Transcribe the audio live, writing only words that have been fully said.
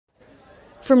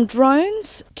From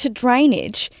drones to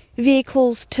drainage,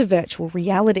 vehicles to virtual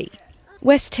reality.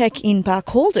 Westech in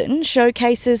Barcaldine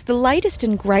showcases the latest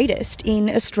and greatest in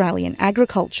Australian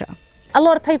agriculture. A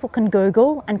lot of people can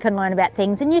Google and can learn about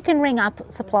things, and you can ring up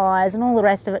suppliers and all the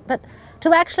rest of it, but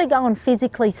to actually go and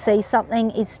physically see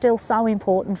something is still so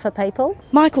important for people.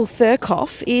 Michael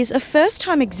Thurkoff is a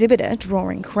first-time exhibitor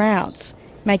drawing crowds,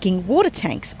 making water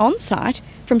tanks on site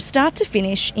from start to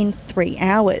finish in 3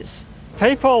 hours.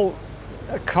 People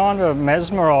are kind of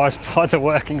mesmerised by the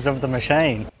workings of the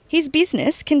machine. His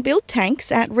business can build tanks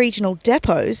at regional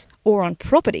depots or on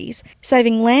properties,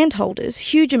 saving landholders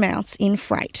huge amounts in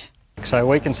freight. So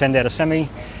we can send out a semi,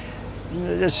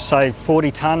 let's say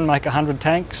 40 tonne, make 100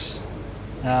 tanks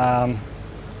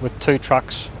with 2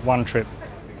 trucks, 1 trip.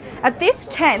 At this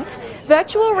tent,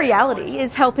 virtual reality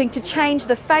is helping to change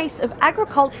the face of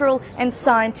agricultural and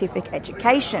scientific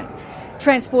education,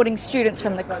 transporting students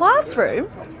from the classroom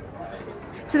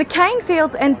to the cane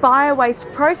fields and biowaste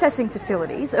processing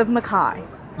facilities of Mackay.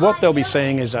 What they'll be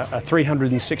seeing is a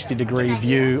 360-degree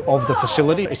view of the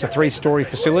facility. It's a 3-storey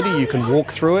facility. You can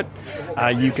walk through it.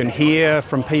 You can hear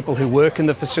from people who work in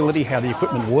the facility how the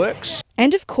equipment works.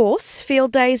 And of course,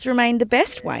 field days remain the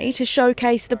best way to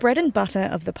showcase the bread and butter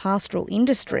of the pastoral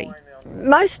industry.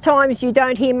 Most times you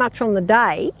don't hear much on the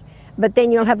day, but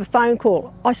then you'll have a phone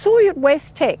call. I saw you at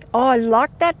Westech. Oh, I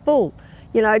like that bull.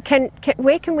 You know,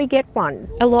 where can we get one?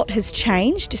 A lot has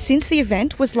changed since the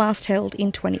event was last held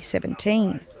in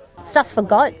 2017. Stuff for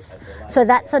goats. So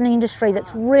that's an industry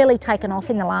that's really taken off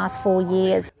in the last 4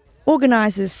 years.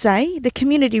 Organisers say the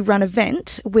community-run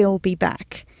event will be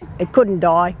back. It couldn't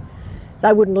die.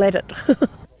 They wouldn't let it.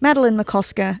 Madeline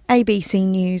McCosker, ABC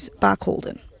News,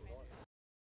 Barcaldine.